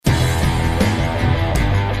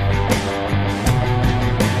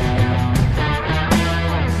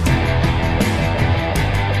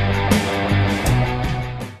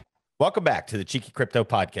Welcome back to the Cheeky Crypto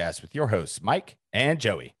Podcast with your hosts, Mike and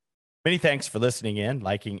Joey. Many thanks for listening in,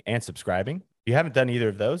 liking, and subscribing. If you haven't done either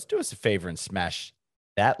of those, do us a favor and smash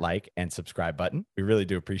that like and subscribe button. We really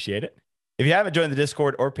do appreciate it. If you haven't joined the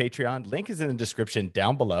Discord or Patreon, link is in the description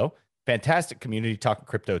down below. Fantastic community talking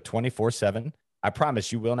crypto 24/7. I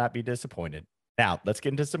promise you will not be disappointed. Now, let's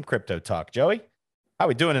get into some crypto talk. Joey, how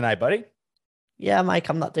we doing tonight, buddy? Yeah, Mike,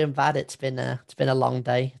 I'm not doing bad. It's been a long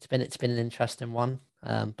day. It's been an interesting one.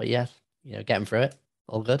 But yeah, getting through it.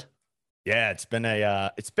 All good. Yeah, it's been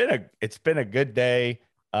a good day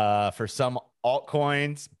for some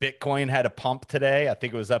altcoins. Bitcoin had a pump today. I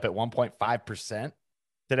think it was up at 1.5%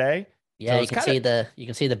 today. Yeah, So you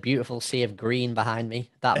can see the beautiful sea of green behind me.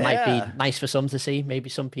 That might be nice for some to see. Maybe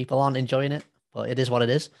some people aren't enjoying it, but it is what it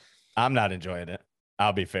is. I'm not enjoying it.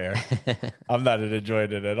 I'll be fair. I'm not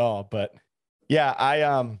enjoying it at all. But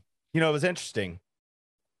yeah, it was interesting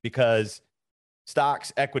because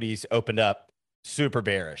stocks, equities opened up super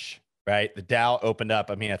bearish, right? The Dow opened up.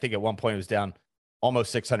 I mean, I think at one point it was down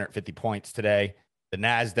almost 650 points today. The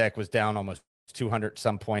NASDAQ was down almost 200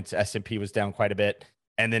 some points. S&P was down quite a bit.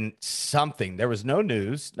 And then there was no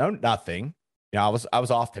news, nothing. I was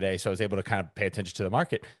off today, so I was able to kind of pay attention to the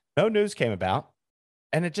market. No news came about,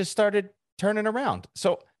 and it just started turning around.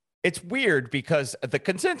 So it's weird because the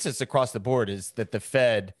consensus across the board is that the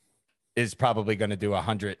Fed is probably going to do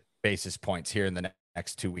 100 basis points here in the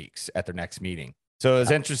next 2 weeks at their next meeting. So it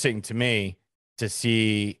was interesting to me to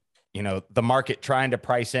see, the market trying to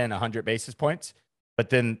price in 100 basis points,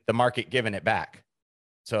 but then the market giving it back.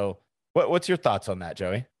 So what's your thoughts on that,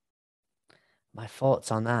 Joey? My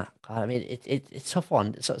thoughts on that, God, I mean, it's a tough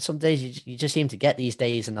one. So some days you just seem to get these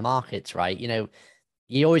days in the markets, right?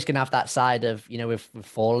 You're always going to have that side of, we've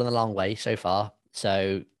fallen a long way so far.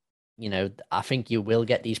 So, I think you will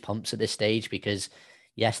get these pumps at this stage because,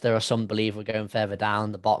 yes, there are some believe we're going further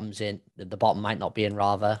down. The bottom might not be in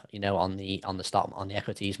rather, on the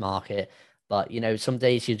equities market. But, some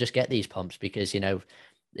days you just get these pumps because,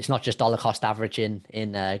 it's not just dollar cost averaging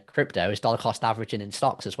in crypto, it's dollar cost averaging in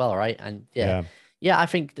stocks as well, right? And yeah, I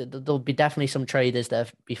think that there'll be definitely some traders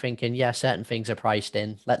that be thinking, yeah, certain things are priced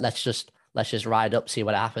in. Let's just ride up, see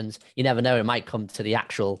what happens. You never know; it might come to the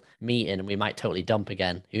actual meeting, and we might totally dump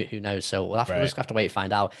again. Who knows? So we'll just have to wait and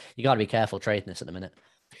find out. You got to be careful trading this at the minute.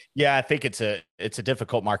 Yeah, I think it's a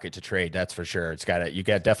difficult market to trade. That's for sure.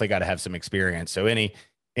 Definitely got to have some experience. So any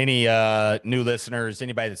new listeners,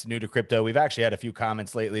 anybody that's new to crypto, we've actually had a few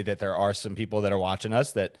comments lately that there are some people that are watching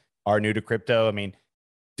us that are new to crypto. I mean,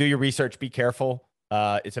 do your research, be careful.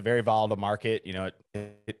 It's a very volatile market.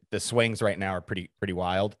 The swings right now are pretty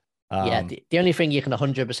wild. Yeah, the only thing you can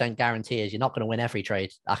 100% guarantee is you're not going to win every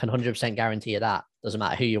trade. I can 100% guarantee you that. Doesn't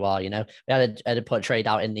matter who you are. We had to put a trade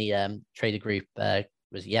out in the trader group.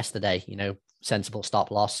 Was yesterday. Sensible stop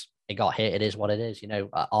loss. It got hit. It is what it is.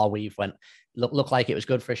 Our weave looked like it was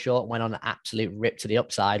good for a short, went on an absolute rip to the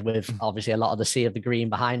upside with obviously a lot of the sea of the green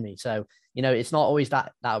behind me. So, it's not always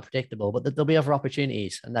that predictable, but there'll be other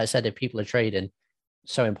opportunities. And like I said, if people are trading,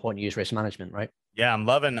 so important to use risk management, right? Yeah, I'm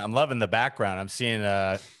loving the background. I'm seeing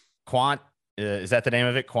Quant. Is that the name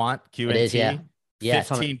of it? Quant, QNT? It is, yeah.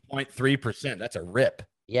 15.3%. That's a rip.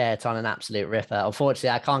 Yeah, it's on an absolute ripper.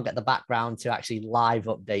 Unfortunately, I can't get the background to actually live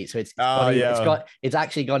update, so it's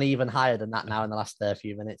actually gone even higher than that now in the last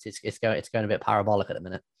few minutes. It's going a bit parabolic at the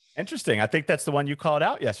minute. Interesting. I think that's the one you called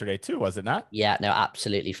out yesterday too, was it not? Yeah, no,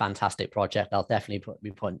 absolutely fantastic project. I'll definitely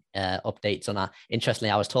be putting updates on that.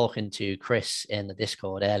 Interestingly, I was talking to Chris in the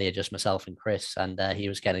Discord earlier, just myself and Chris, and he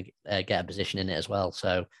was going to get a position in it as well.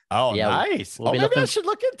 So, yeah, nice. Maybe I should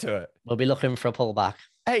look into it. We'll be looking for a pullback.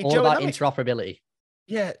 Hey, all Joey, about interoperability.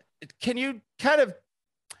 Yeah, can you kind of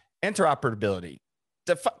interoperability?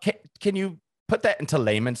 Can you put that into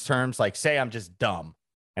layman's terms? Like, say I'm just dumb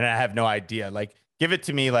and I have no idea. Like, give it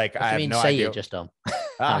to me. Like, I have no idea. Say you're just dumb.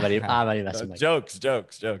 I'm only messing with you. Jokes.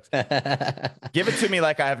 Give it to me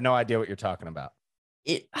like I have no idea what you're talking about.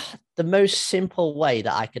 The most simple way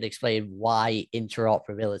that I could explain why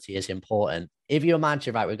interoperability is important. If you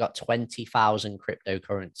imagine, right, we've got 20,000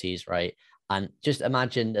 cryptocurrencies, right? And just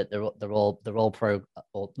imagine that they're all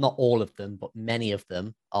or not all of them, but many of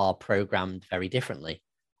them are programmed very differently.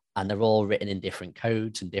 And they're all written in different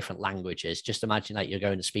codes and different languages. Just imagine that you're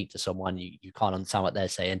going to speak to someone, you can't understand what they're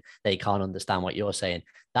saying, they can't understand what you're saying.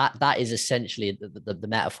 That is essentially the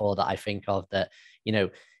metaphor that I think of, that,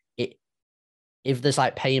 if there's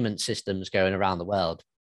like payment systems going around the world,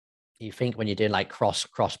 you think when you're doing like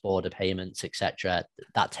cross-border payments, etc.,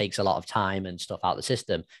 that takes a lot of time and stuff out of the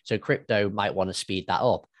system. So crypto might want to speed that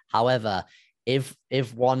up. However, if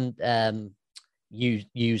one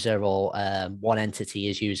user or one entity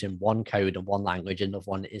is using one code and one language, another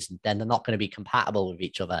one isn't, then they're not going to be compatible with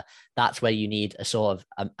each other. That's where you need a sort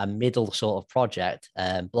of a middle sort of project,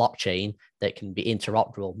 blockchain that can be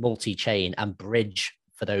interoperable, multi-chain, and bridge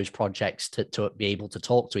for those projects to be able to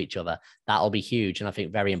talk to each other. That'll be huge, and I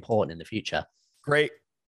think very important in the future. Great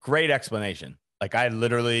explanation. Like, I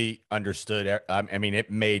literally understood. I mean,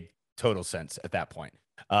 it made total sense at that point.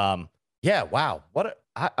 Yeah. Wow.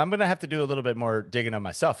 I'm going to have to do a little bit more digging on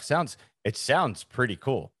myself. It sounds pretty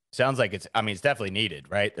cool. Sounds like it's definitely needed,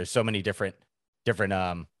 right? There's so many different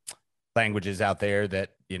languages out there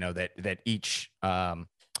that, that each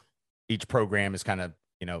program is kind of,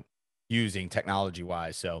 using technology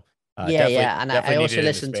wise. So yeah. And I also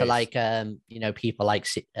listen to like, people like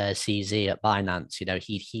CZ at Binance.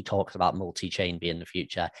 He talks about multi-chain being the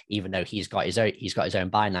future, even though he's got his own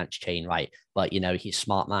Binance chain, right? But he's a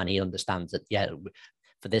smart man. He understands that,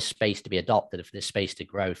 for this space to be adopted, for this space to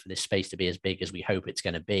grow, for this space to be as big as we hope it's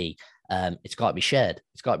going to be, it's got to be shared.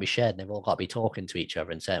 It's got to be shared. And they've all got to be talking to each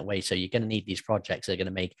other in certain ways. So you're going to need these projects that are going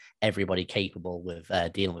to make everybody capable with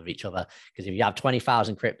dealing with each other. Because if you have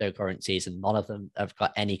 20,000 cryptocurrencies and none of them have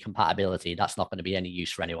got any compatibility, that's not going to be any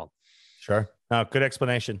use for anyone. Sure. No, good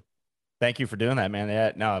explanation. Thank you for doing that, man.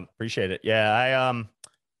 Yeah, no, appreciate it. Yeah,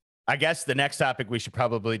 I guess the next topic we should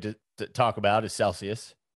probably talk about is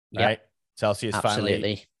Celsius, right? Yep. Celsius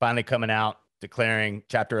finally coming out, declaring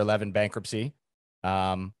Chapter 11 bankruptcy,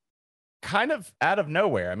 kind of out of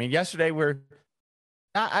nowhere. I mean, yesterday let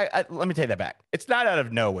me take that back. It's not out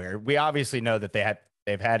of nowhere. We obviously know that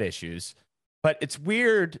they've had issues, but it's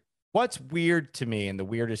weird. What's weird to me, and the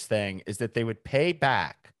weirdest thing, is that they would pay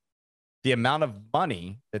back the amount of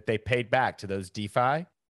money that they paid back to those DeFi,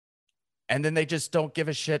 and then they just don't give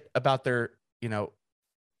a shit about their,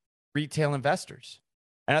 retail investors.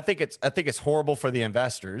 And I think it's horrible for the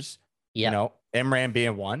investors. Yep. Imran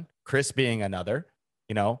being one, Chris being another.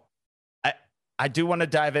 I do want to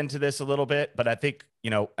dive into this a little bit, but I think,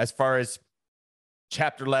 as far as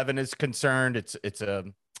Chapter 11 is concerned, it's a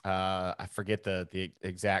I forget the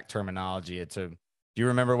exact terminology. Do you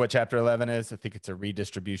remember what Chapter 11 is? I think it's a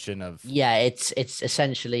redistribution of. Yeah, it's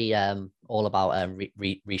essentially all about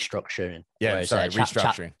restructuring. Yeah, whereas,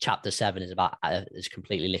 restructuring. Chapter 7 is about is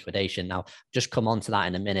completely liquidation. Now, just come on to that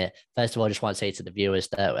in a minute. First of all, I just want to say to the viewers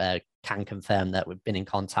that can confirm that we've been in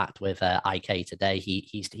contact with IK today.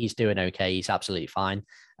 He's doing okay. He's absolutely fine.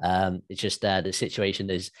 It's just the situation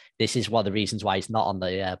is, this is one of the reasons why he's not on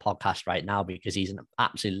the podcast right now, because he's an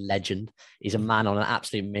absolute legend. He's a man on an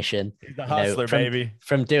absolute mission. He's a hustler, baby.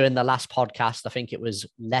 From doing the last podcast, I think it was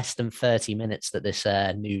less than 30 minutes that this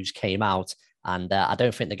news came out. And I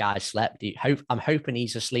don't think the guy slept. I'm hoping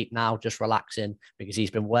he's asleep now, just relaxing, because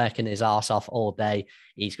he's been working his ass off all day.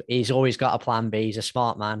 He's always got a plan B. He's a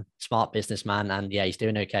smart man, smart businessman. And yeah, he's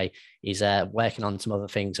doing okay. He's working on some other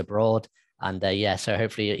things abroad. And so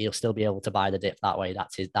hopefully he'll still be able to buy the dip that way.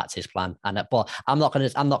 That's his plan. And but I'm not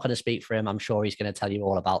gonna speak for him. I'm sure he's going to tell you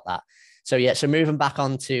all about that. So moving back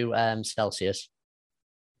on to Celsius.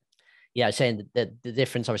 Yeah, saying the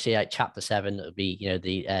difference, obviously, like Chapter 7 would be,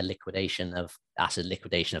 the liquidation of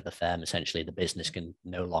the firm. Essentially, the business can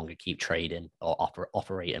no longer keep trading or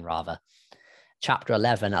operating rather. Chapter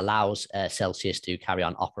 11 allows Celsius to carry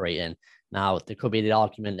on operating. Now, there could be the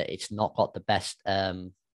argument that it's not got the best,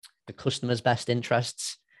 the customer's best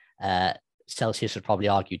interests. Celsius would probably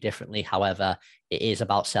argue differently. However, it is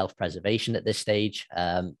about self-preservation at this stage.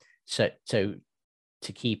 So to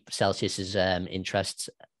keep Celsius's interests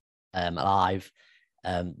alive,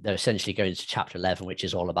 they're essentially going to Chapter 11, which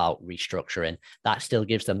is all about restructuring. That still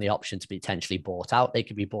gives them the option to be potentially bought out. They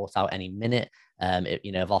could be bought out any minute.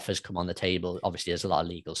 If offers come on the table, obviously there's a lot of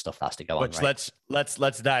legal stuff that has to go on. Right?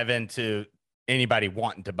 Let's dive into anybody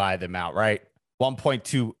wanting to buy them out. Right,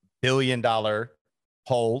 $1.2 billion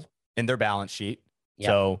hole in their balance sheet. Yep.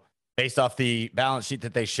 So based off the balance sheet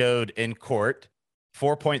that they showed in court,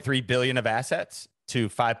 4.3 billion of assets to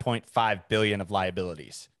 5.5 billion of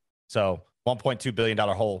liabilities. So $1.2 billion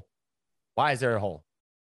hole. Why is there a hole?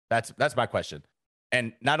 That's my question.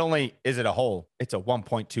 And not only is it a hole, it's a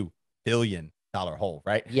 $1.2 billion hole,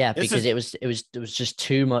 right? Yeah, because it was just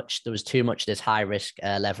too much. There was too much this high risk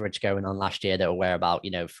leverage going on last year that we're aware about.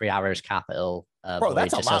 3 Arrows Capital. Bro,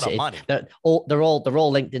 that's a lot of money. They're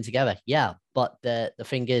all linked in together. Yeah, but the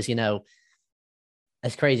thing is,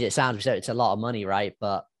 as crazy as it sounds, it's a lot of money, right?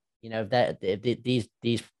 But these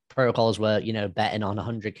protocols were, betting on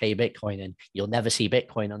 100K Bitcoin, and you'll never see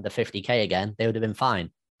Bitcoin under 50K again, they would have been fine.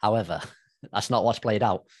 However, that's not what's played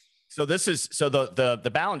out. So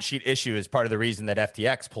the balance sheet issue is part of the reason that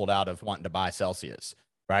FTX pulled out of wanting to buy Celsius,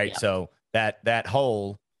 right? Yeah. So that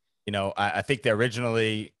hole I think they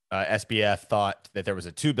originally SBF thought that there was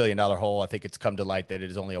a $2 billion hole. I think it's come to light that it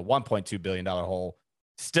is only a $1.2 billion hole.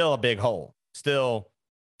 Still a big hole. Still,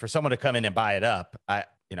 for someone to come in and buy it up, I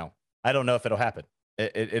don't know if it'll happen.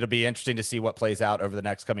 It'll be interesting to see what plays out over the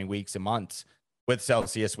next coming weeks and months with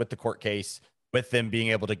Celsius, with the court case, with them being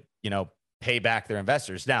able to, pay back their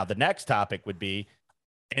investors. Now, the next topic would be,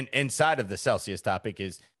 inside of the Celsius topic,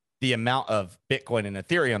 is the amount of Bitcoin and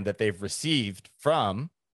Ethereum that they've received from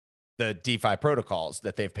the DeFi protocols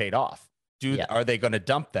that they've paid off. Are they going to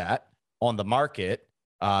dump that on the market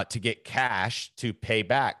to get cash to pay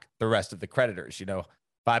back the rest of the creditors?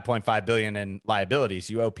 $5.5 billion in liabilities.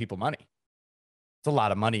 You owe people money. It's a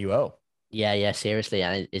lot of money you owe. Yeah, seriously,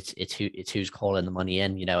 and it's who's calling the money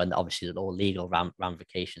in, and obviously the all legal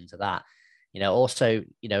ramifications of that. Also,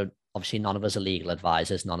 obviously none of us are legal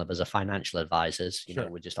advisors, none of us are financial advisors.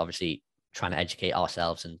 We're just obviously trying to educate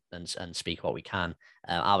ourselves and speak what we can.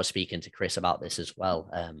 I was speaking to Chris about this as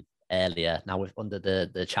well earlier. Now, under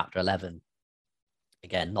the Chapter 11,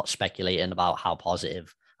 again, not speculating about how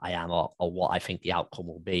positive I am or what I think the outcome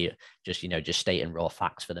will be. Just stating raw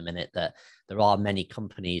facts for the minute, that there are many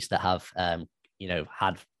companies that have,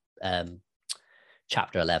 had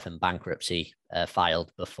Chapter 11 bankruptcy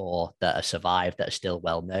filed before, that are survived, that are still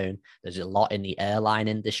well known. There's a lot in the airline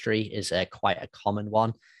industry, is quite a common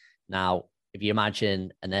one. Now, if you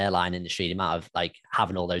imagine an airline industry, the amount of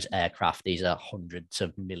having all those aircraft, these are hundreds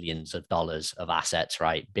of millions of dollars of assets,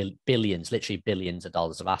 right? Billions, literally billions of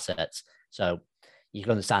dollars of assets. So you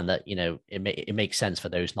can understand that, it makes sense for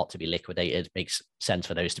those not to be liquidated, makes sense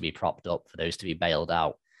for those to be propped up, for those to be bailed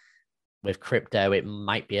out. With crypto, it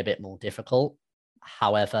might be a bit more difficult.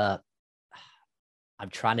 However,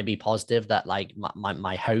 I'm trying to be positive that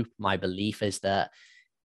my hope, my belief is that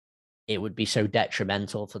it would be so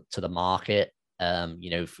detrimental to the market,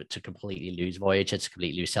 to completely lose Voyager, to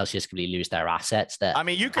completely lose Celsius, completely lose their assets. That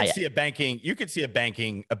you could see a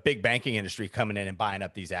big banking industry coming in and buying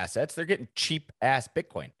up these assets. They're getting cheap ass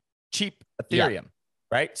Bitcoin, cheap Ethereum,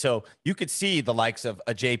 right? So you could see the likes of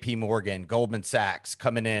a JP Morgan, Goldman Sachs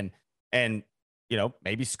coming in and,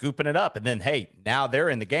 maybe scooping it up. And then, hey, now they're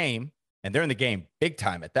in the game, and they're in the game big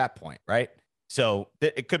time at that point, right? So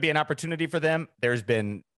it could be an opportunity for them. There's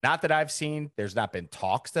been, not that I've seen, there's not been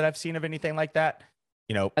talks that I've seen of anything like that.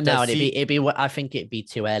 No, it'd be. I think it'd be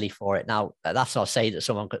too early for it. Now, that's not to say that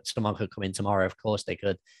someone could come in tomorrow. Of course they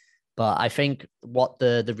could, but I think what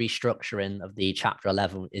the restructuring of the Chapter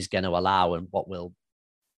 11 is going to allow, and what will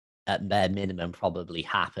at bare minimum probably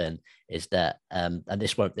happen, is that and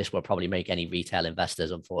this won't probably make any retail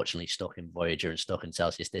investors, unfortunately, stuck in Voyager and stuck in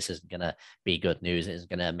Celsius. This isn't going to be good news. It isn't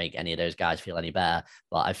going to make any of those guys feel any better.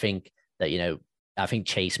 But I think that, I think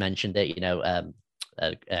Chase mentioned it,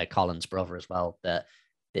 Colin's brother as well, that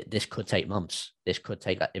this could take months. This could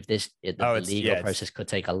take, the legal process could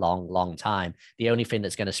take a long time. The only thing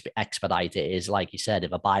that's going to expedite it is, like you said,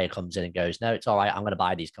 if a buyer comes in and goes, no, it's all right, I'm going to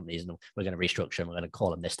buy these companies and we're going to restructure them, we're going to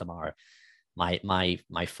call them this tomorrow. My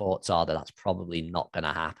thoughts are that that's probably not going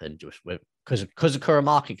to happen, just because of current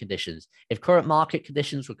market conditions. If current market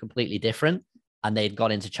conditions were completely different, and they'd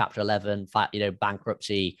gone into Chapter 11,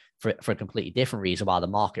 bankruptcy for a completely different reason while the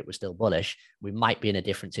market was still bullish, we might be in a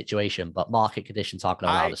different situation. But market conditions aren't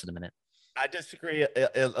going to allow this in a minute. I disagree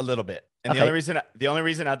a little bit. And the only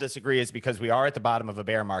reason I disagree is because we are at the bottom of a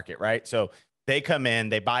bear market, right? So they come in,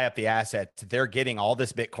 they buy up the assets, they're getting all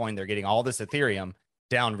this Bitcoin, they're getting all this Ethereum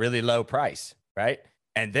down really low price, right?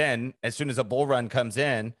 And then as soon as a bull run comes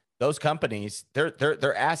in, those companies,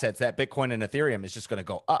 their assets, that Bitcoin and Ethereum, is just going to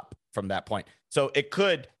go up from that point. So it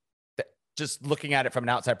could, just looking at it from an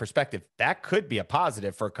outside perspective, that could be a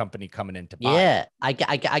positive for a company coming in to buy. Yeah, I get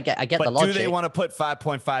but the logic. Do they want to put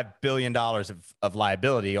 $5.5 billion of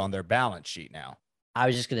liability on their balance sheet now? I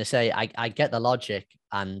was just going to say, I get the logic,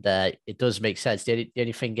 and it does make sense. The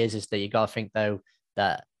only thing is that you got to think, though,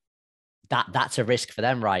 that's a risk for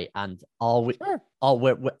them, right? And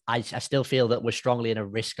I still feel that we're strongly in a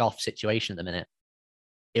risk-off situation at the minute.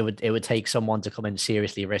 It would take someone to come in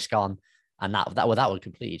seriously risk on, and that would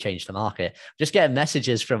completely change the market. Just getting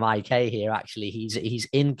messages from IK here. Actually, he's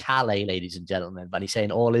in Calais, ladies and gentlemen, but he's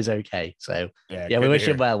saying all is okay. So yeah, we wish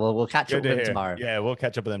him well. We'll catch up with him tomorrow. Yeah, we'll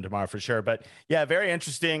catch up with him tomorrow for sure. But yeah, very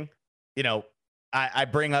interesting. I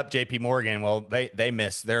bring up JP Morgan. Well, they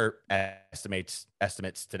missed their estimates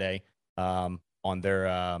today on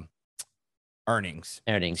their earnings.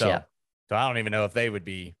 Yeah. So I don't even know if they would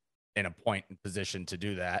be in a point and position to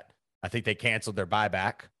do that. I think they canceled their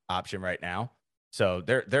buyback option right now. So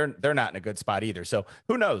they're not in a good spot either. So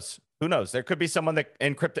who knows? There could be someone that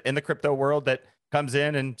in the crypto world that comes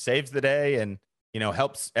in and saves the day and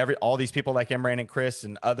helps all these people like Imran and Chris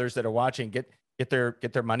and others that are watching get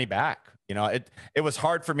their money back. It was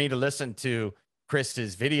hard for me to listen to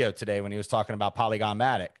Chris's video today when he was talking about Polygon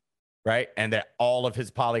Matic, right? And that all of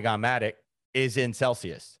his Polygon Matic is in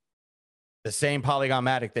Celsius, the same Polygon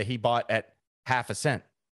Matic that he bought at half a cent.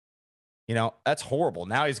 That's horrible.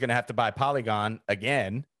 Now he's going to have to buy Polygon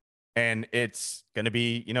again, and it's going to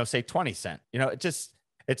be, say 20 cents.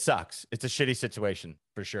 It sucks. It's a shitty situation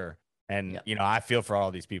for sure. And, I feel for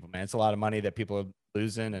all these people, man. It's a lot of money that people are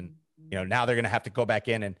losing. And, now they're going to have to go back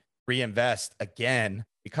in and reinvest again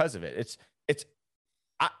because of it.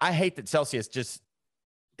 I hate that Celsius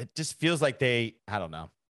it just feels like I don't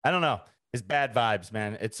know. It's bad vibes,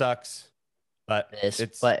 man. It sucks, but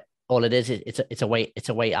but all it is, it's a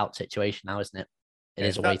wait out situation now, isn't it? It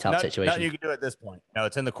is a wait out situation. Nothing you can do at this point.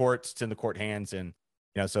 It's in the courts. It's in the court hands. And,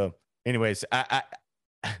 so anyways,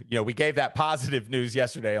 we gave that positive news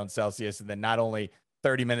yesterday on Celsius, and then not only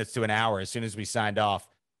 30 minutes to an hour, as soon as we signed off,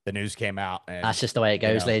 the news came out. And that's just the way it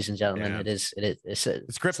goes, ladies and gentlemen. Yeah.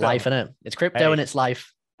 It's crypto. It's life, isn't it? It's crypto and it's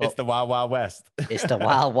life. It's the wild, wild west. It's the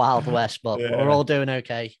wild, wild west, but we're all doing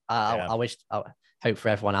okay. I hope for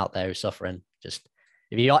everyone out there who's suffering. Just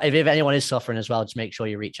if anyone is suffering as well, just make sure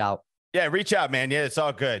you reach out. Yeah, reach out, man. Yeah, it's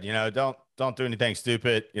all good. Don't do anything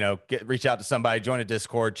stupid. Reach out to somebody, join a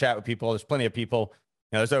Discord, chat with people. There's plenty of people.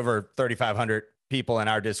 There's over 3,500 people in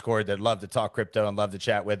our Discord that love to talk crypto and love to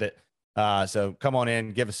chat with it. So come on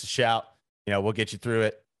in, give us a shout. We'll get you through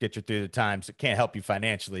it, get you through the times. It can't help you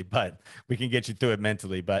financially, but we can get you through it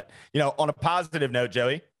mentally. But, on a positive note,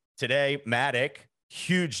 Joey, today, Matic,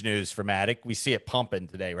 huge news for Matic. We see it pumping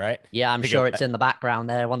today, right? Yeah, I'm sure it's in the background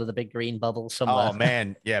there. One of the big green bubbles somewhere. Oh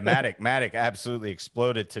man. Yeah. Matic absolutely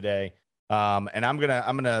exploded today. And I'm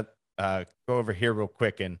going to go over here real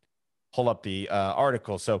quick and pull up the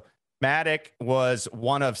article. So Matic was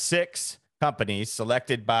one of 6 companies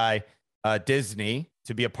selected by Disney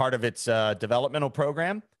to be a part of its developmental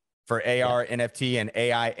program for AR, NFT, and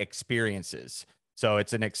AI experiences. So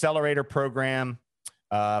it's an accelerator program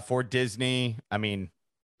for Disney. I mean,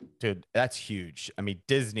 dude, that's huge. I mean,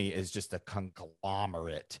 Disney is just a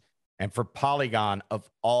conglomerate. And for Polygon, of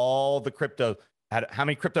all the crypto, how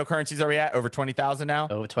many cryptocurrencies are we at? Over 20,000 now?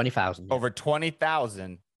 Over 20,000. Yeah. Over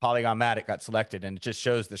 20,000, Polygon Matic got selected. And it just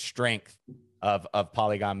shows the strength of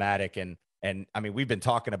Polygon Matic. And I mean, we've been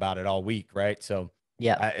talking about it all week, right? So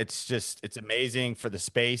yeah, it's amazing for the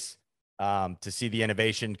space to see the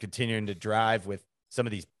innovation continuing to drive with some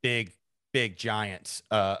of these big giants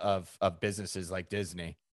of businesses like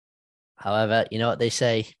Disney. However, you know what they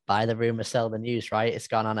say, buy the rumor, sell the news, right? It's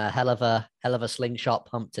gone on a hell of a slingshot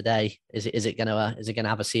pump today. Is it gonna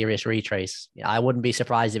have a serious retrace? I wouldn't be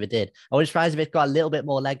surprised if it did. I wouldn't be surprised if it got a little bit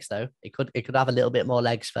more legs though. It could have a little bit more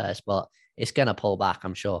legs first, but it's gonna pull back,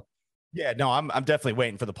 I'm sure. Yeah, no, I'm definitely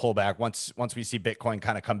waiting for the pullback. Once we see Bitcoin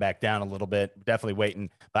kind of come back down a little bit, definitely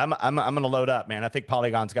waiting. But I'm gonna load up, man. I think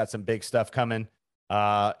Polygon's got some big stuff coming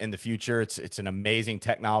in the future. It's an amazing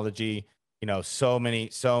technology. So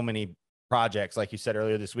many projects, like you said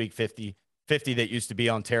earlier this week, 50 that used to be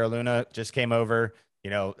on Terra Luna just came over. I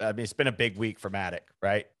mean, it's been a big week for Matic,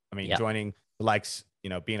 right? I mean, joining the likes,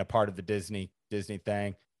 being a part of the Disney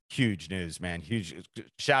thing, huge news, man. Huge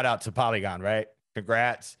shout out to Polygon, right?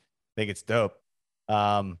 Congrats. I think it's dope.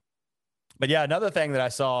 But yeah, another thing that I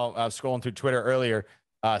saw, I was scrolling through Twitter earlier,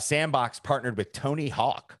 Sandbox partnered with Tony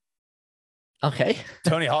Hawk. Okay.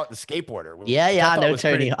 Tony Hawk, the skateboarder. Yeah, I know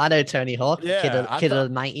Tony. I know Tony Hawk. Yeah, kid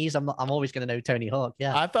of the 90s. I'm always going to know Tony Hawk.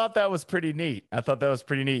 Yeah. I thought that was pretty neat.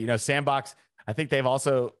 Sandbox, I think they've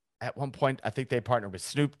also, at one point, I think they partnered with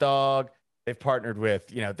Snoop Dogg. They've partnered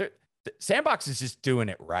with, Sandbox is just doing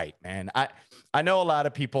it right, man. I know a lot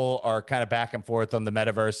of people are kind of back and forth on the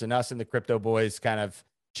metaverse, and us and the crypto boys kind of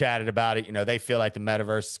chatted about it. They feel like the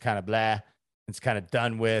metaverse is kind of blah. It's kind of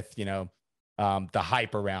done with, the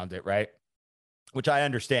hype around it, right? Which I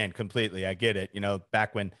understand completely. I get it.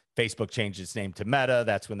 Back when Facebook changed its name to Meta,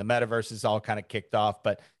 that's when the metaverse is all kind of kicked off.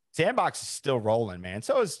 But Sandbox is still rolling, man.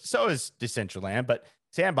 So is Decentraland. But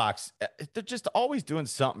Sandbox, they're just always doing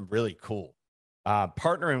something really cool.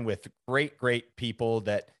 Partnering with great people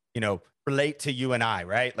that, relate to you and I,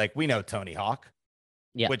 right? Like we know Tony Hawk,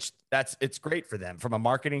 which it's great for them from a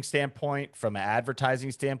marketing standpoint, from an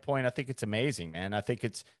advertising standpoint. I think it's amazing, man. I think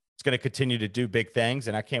it's going to continue to do big things,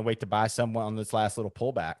 and I can't wait to buy someone on this last little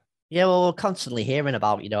pullback. Yeah, well, we're constantly hearing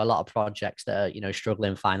about, a lot of projects that are,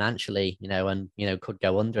 struggling financially, and, could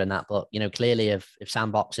go under in that. But, clearly if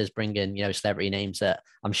Sandbox is bringing, celebrity names that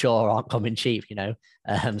I'm sure aren't coming cheap,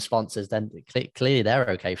 sponsors, then clearly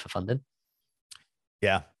they're okay for funding.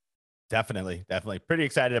 Yeah, definitely. Pretty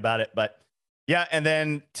excited about it. But Yeah, and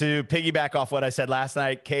then to piggyback off what I said last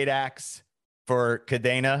night, KDAX for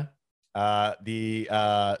Kadena, the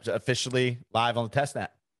officially live on the testnet.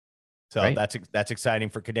 So Great. that's exciting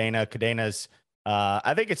for Kadena. Kadena's,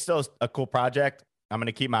 I think it's still a cool project. I'm going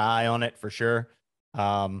to keep my eye on it for sure.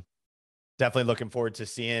 Definitely looking forward to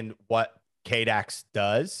seeing what KDAX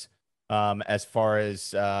does as far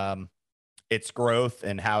as its growth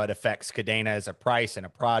and how it affects Kadena as a price and a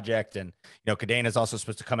project. And, Kadena is also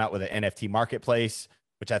supposed to come out with an NFT marketplace,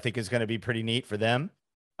 which I think is going to be pretty neat for them.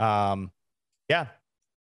 Yeah.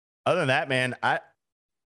 Other than that, man,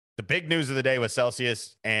 the big news of the day was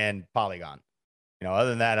Celsius and Polygon. Other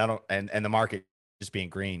than that, I don't, and the market just being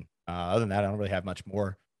green. Other than that, I don't really have much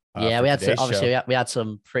more. Yeah, we had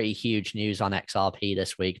some pretty huge news on XRP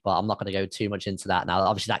this week, but I'm not going to go too much into that now.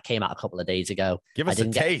 Obviously, that came out a couple of days ago. Give us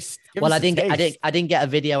a taste. I didn't get a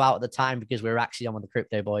video out at the time because we were actually on with the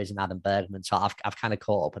Crypto Boys and Adam Bergman. So I've kind of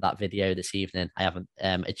caught up with that video this evening. I haven't.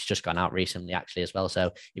 It's just gone out recently actually as well.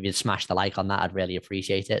 So if you'd smash the like on that, I'd really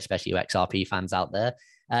appreciate it, especially you XRP fans out there.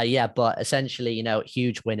 Yeah, but essentially,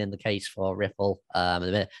 huge win in the case for Ripple.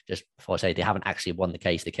 Just before I say they haven't actually won the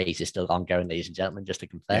case. The case is still ongoing, ladies and gentlemen, just to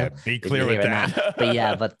confirm. Yeah, be clear with that. But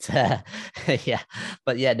yeah,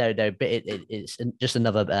 no. But it's just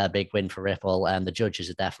another big win for Ripple. And the judges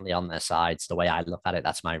are definitely on their sides. The way I look at it,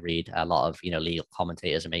 that's my read. A lot of legal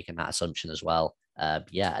commentators are making that assumption as well.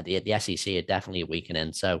 The SEC are definitely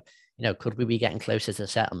weakening. So could we be getting closer to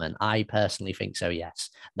settlement? I personally think so, yes.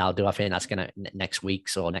 Now, do I think that's going to next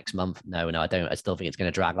week's or next month? No, I don't. I still think it's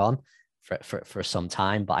going to drag on for some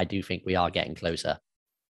time, but I do think we are getting closer.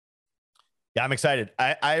 Yeah, I'm excited.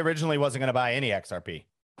 I originally wasn't going to buy any XRP,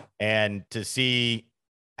 and to see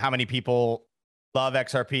how many people love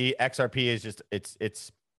XRP. XRP is just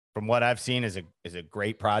it's from what I've seen is a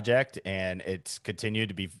great project, and it's continued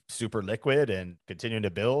to be super liquid and continuing to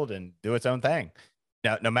build and do its own thing.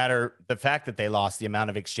 Now, no matter the fact that they lost the amount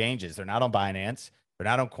of exchanges, they're not on Binance, they're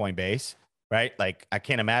not on Coinbase, right? Like, I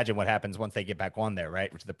can't imagine what happens once they get back on there,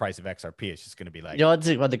 right? Which the price of XRP is just going to be like. One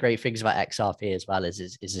of the great things about XRP as well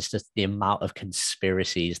is just the amount of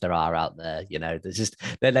conspiracies there are out there. There's just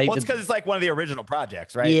it's because it's like one of the original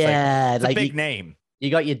projects, right? Yeah, it's a big name. You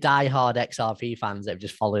got your diehard XRP fans that have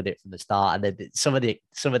just followed it from the start, and then some of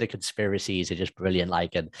the conspiracies are just brilliant.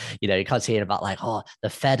 Like, and you can't see it about like, oh, the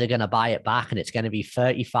Fed are going to buy it back, and it's going to be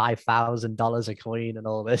 $35,000 a coin, and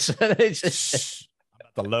all this. It's just I'm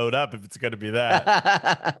about to load up if it's going to be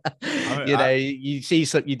that.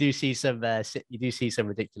 You do see some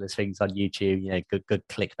ridiculous things on YouTube. Good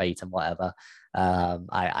clickbait and whatever.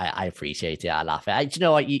 I appreciate it. I laugh at it. You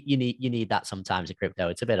know what? You need that sometimes in crypto.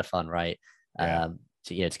 It's a bit of fun, right? Yeah.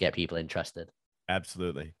 To get people interested.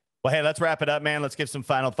 Absolutely. Well, hey, let's wrap it up, man. Let's give some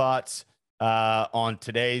final thoughts on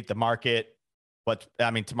today, the market.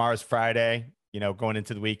 Tomorrow's Friday, going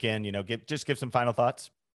into the weekend, give some final thoughts.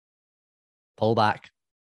 Pull back.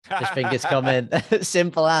 Just think it's coming.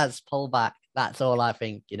 Simple as pull back. That's all I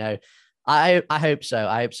think, I hope so.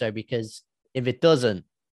 I hope so, because if it doesn't,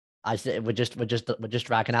 we're just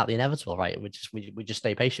dragging out the inevitable, right? We just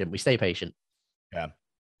stay patient. We stay patient. Yeah.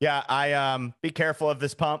 Yeah, I be careful of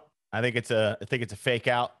this pump. I think it's a fake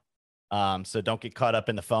out. So don't get caught up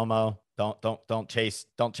in the FOMO. Don't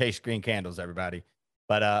chase green candles, everybody.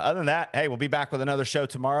 But other than that, hey, we'll be back with another show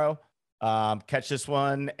tomorrow. Catch this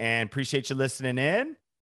one, and appreciate you listening in.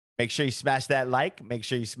 Make sure you smash that like, make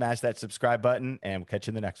sure you smash that subscribe button, and we'll catch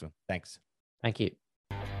you in the next one. Thanks. Thank you.